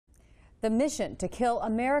The mission to kill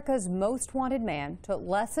America's most wanted man took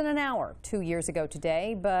less than an hour 2 years ago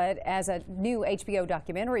today, but as a new HBO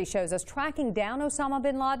documentary shows us, tracking down Osama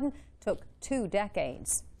bin Laden took 2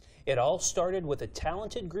 decades. It all started with a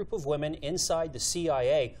talented group of women inside the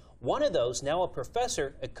CIA. One of those now a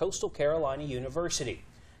professor at Coastal Carolina University.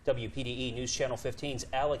 WPDE News Channel 15's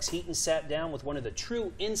Alex Heaton sat down with one of the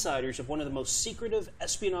true insiders of one of the most secretive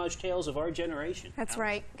espionage tales of our generation. That's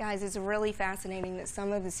right, guys. It's really fascinating that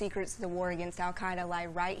some of the secrets of the war against al-Qaeda lie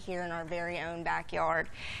right here in our very own backyard.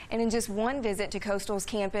 And in just one visit to Coastal's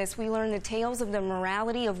campus, we learned the tales of the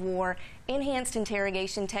morality of war, enhanced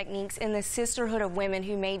interrogation techniques, and the sisterhood of women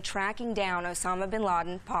who made tracking down Osama bin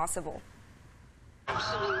Laden possible.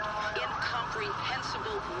 Absolute,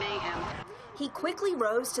 incomprehensible mayhem. He quickly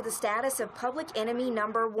rose to the status of public enemy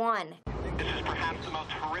 #1. This is perhaps the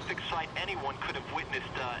most horrific sight anyone could have witnessed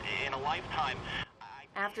in a lifetime.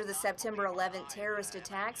 After the September 11th terrorist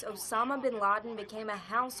attacks, Osama bin Laden became a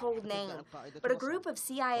household name. But a group of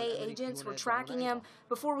CIA agents were tracking him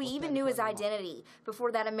before we even knew his identity,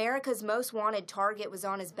 before that America's most wanted target was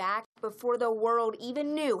on his back, before the world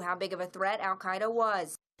even knew how big of a threat al-Qaeda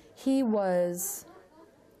was. He was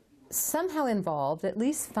somehow involved, at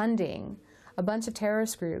least funding, a bunch of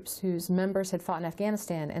terrorist groups whose members had fought in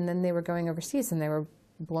Afghanistan, and then they were going overseas and they were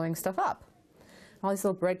blowing stuff up. All these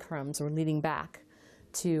little breadcrumbs were leading back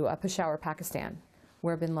to Peshawar, Pakistan,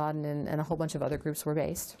 where bin Laden and a whole bunch of other groups were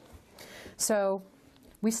based. So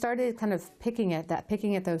we started kind of picking at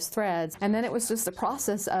those threads, and then it was just a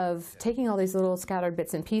process of taking all these little scattered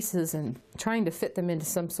bits and pieces and trying to fit them into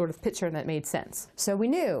some sort of picture that made sense. So we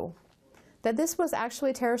knew that this was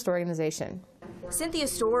actually a terrorist organization. Cynthia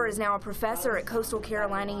Storer is now a professor at Coastal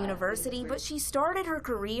Carolina University, but she started her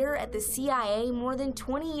career at the CIA more than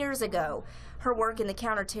 20 years ago. Her work in the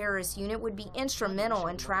counterterrorist unit would be instrumental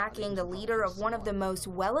in tracking the leader of one of the most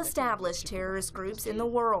well-established terrorist groups in the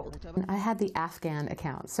world. I had the Afghan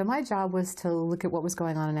account, so my job was to look at what was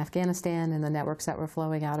going on in Afghanistan and the networks that were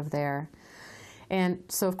flowing out of there. And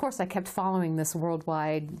so, of course, I kept following this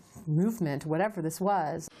worldwide movement, whatever this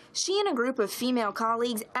was. She and a group of female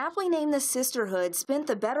colleagues, aptly named the Sisterhood, spent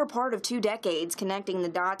the better part of 2 decades connecting the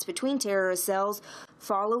dots between terrorist cells,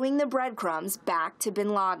 following the breadcrumbs back to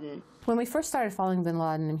bin Laden. When we first started following bin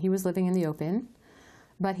Laden, he was living in the open,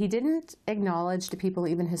 but he didn't acknowledge to people,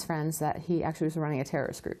 even his friends, that he actually was running a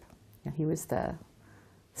terrorist group. He was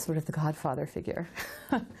sort of the godfather figure.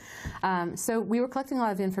 So we were collecting a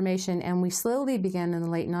lot of information, and we slowly began in the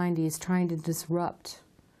late 90s trying to disrupt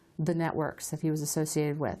the networks that he was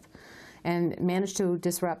associated with, and managed to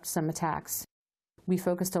disrupt some attacks. We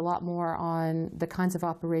focused a lot more on the kinds of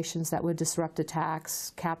operations that would disrupt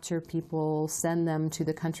attacks, capture people, send them to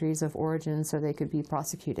the countries of origin so they could be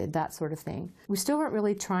prosecuted, that sort of thing. We still weren't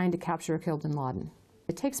really trying to capture or kill bin Laden.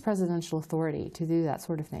 It takes presidential authority to do that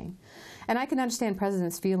sort of thing. And I can understand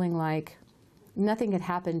presidents feeling like nothing had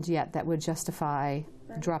happened yet that would justify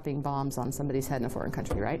dropping bombs on somebody's head in a foreign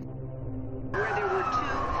country, right? Where there were 2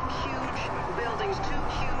 huge buildings, 2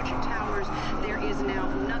 huge towers, there is now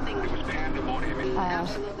nothing.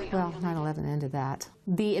 Absolutely. Well, 9/11 ended that.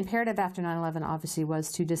 The imperative after 9/11 obviously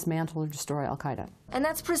was to dismantle or destroy al-Qaeda. And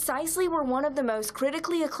that's precisely where one of the most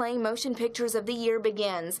critically acclaimed motion pictures of the year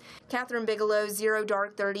begins. Catherine Bigelow's Zero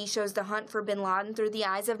Dark 30 shows the hunt for bin Laden through the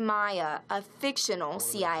eyes of Maya, a fictional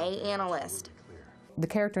CIA analyst. The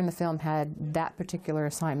character in the film had that particular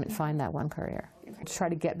assignment, find that one courier, to try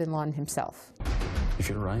to get bin Laden himself. If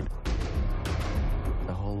you're right,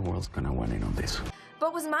 the whole world's gonna win in on this.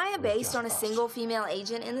 But was Maya based on a single female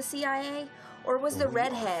agent in the CIA? Or was the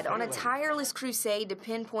redhead on a tireless crusade to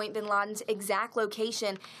pinpoint bin Laden's exact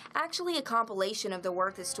location actually a compilation of the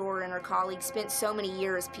work that Storer and her colleagues spent so many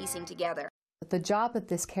years piecing together? The job that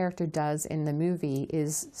this character does in the movie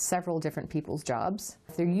is several different people's jobs.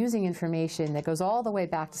 They're using information that goes all the way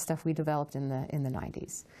back to stuff we developed in the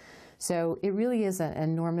 90s. So it really is an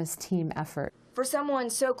enormous team effort. For someone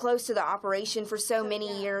so close to the operation for so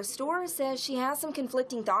many years, Storer says she has some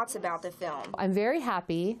conflicting thoughts about the film. I'm very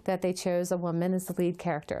happy that they chose a woman as the lead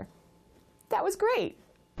character. That was great.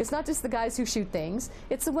 It's not just the guys who shoot things,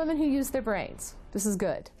 it's the women who use their brains. This is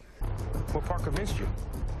good. What part convinced you?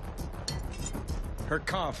 Her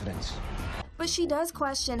confidence. But she does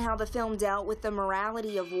question how the film dealt with the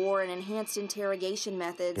morality of war and enhanced interrogation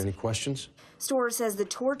methods. Any questions? Storer says the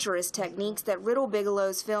torturous techniques that riddle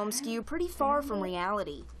Bigelow's film skew pretty far from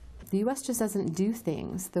reality. The U.S. just doesn't do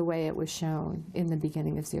things the way it was shown in the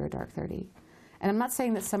beginning of Zero Dark 30. And I'm not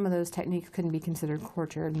saying that some of those techniques couldn't be considered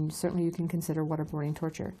torture. I mean, certainly you can consider waterboarding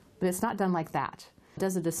torture. But it's not done like that. It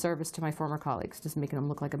does a disservice to my former colleagues, just making them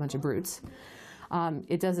look like a bunch of brutes.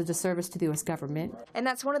 It does a disservice to the U.S. government. And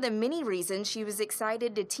that's one of the many reasons she was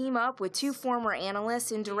excited to team up with two former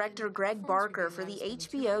analysts and director Greg Barker for the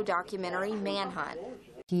HBO documentary Manhunt.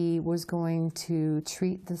 He was going to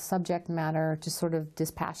treat the subject matter just sort of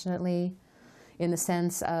dispassionately, in the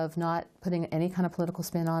sense of not putting any kind of political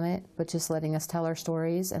spin on it, but just letting us tell our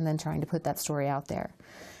stories and then trying to put that story out there.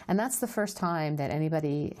 And that's the first time that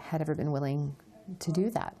anybody had ever been willing to do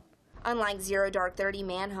that. Unlike Zero Dark 30,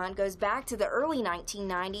 Manhunt goes back to the early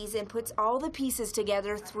 1990s and puts all the pieces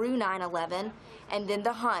together through 9/11 and then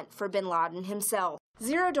the hunt for bin Laden himself.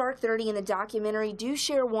 Zero Dark 30 and the documentary do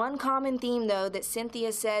share one common theme, though, that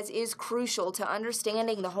Cynthia says is crucial to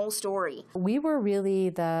understanding the whole story. We were really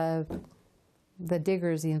the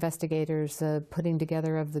diggers, the investigators, the putting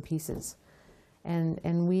together of the pieces.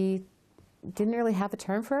 And we didn't really have a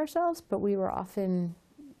term for ourselves, but we were often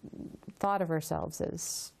thought of ourselves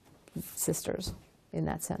as sisters in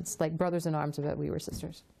that sense, like brothers in arms, but we were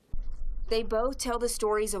sisters. They both tell the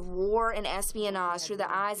stories of war and espionage through the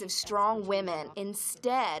eyes of strong women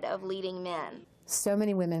instead of leading men. So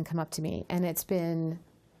many women come up to me, and it's been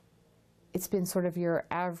sort of your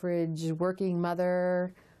average working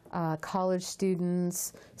mother, college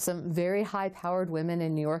students, some very high-powered women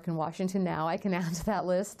in New York and Washington now, I can add to that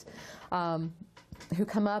list, who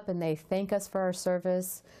come up and they thank us for our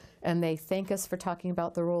service, and they thank us for talking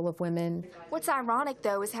about the role of women. What's ironic,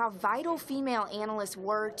 though, is how vital female analysts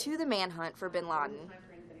were to the manhunt for bin Laden.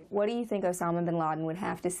 What do you think Osama bin Laden would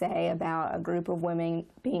have to say about a group of women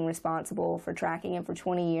being responsible for tracking him for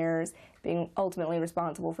 20 years, being ultimately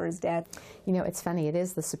responsible for his death? You know, it's funny, it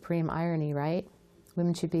is the supreme irony, right?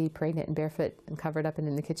 Women should be pregnant and barefoot and covered up and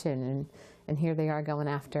in the kitchen, and here they are going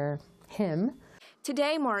after him.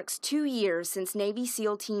 Today marks 2 years since Navy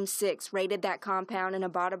SEAL Team 6 raided that compound in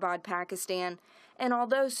Abbottabad, Pakistan. And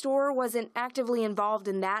although Storer wasn't actively involved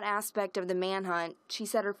in that aspect of the manhunt, she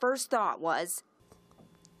said her first thought was,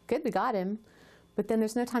 good, we got him, but then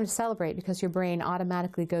there's no time to celebrate because your brain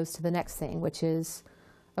automatically goes to the next thing, which is,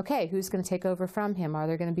 okay, who's going to take over from him? Are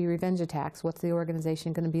there going to be revenge attacks? What's the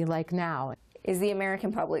organization going to be like now? Is the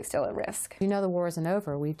American public still at risk? You know the war isn't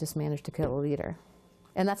over. We've just managed to kill a leader.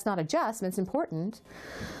 And that's not a just, it's important.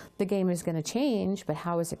 The game is going to change, but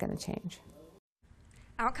how is it going to change?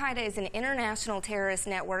 Al-Qaeda is an international terrorist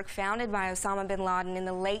network founded by Osama bin Laden in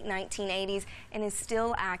the late 1980s and is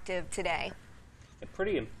still active today. A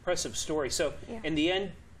pretty impressive story. So, in the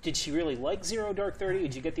end, did she really like Zero Dark 30?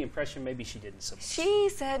 Did you get the impression maybe she didn't so much? She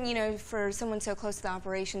said, you know, for someone so close to the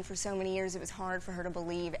operation for so many years, it was hard for her to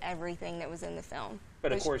believe everything that was in the film.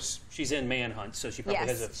 But of course, she's in Manhunt, so she probably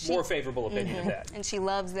has a more favorable opinion of that. And she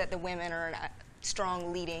loves that the women are a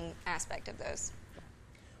strong leading aspect of those.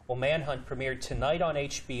 Well, Manhunt premiered tonight on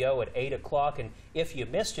HBO at 8 o'clock, and if you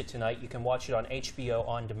missed it tonight, you can watch it on HBO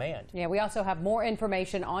On Demand. Yeah, we also have more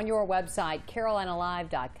information on your website,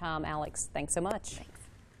 carolinalive.com. Alex, thanks so much. Thanks.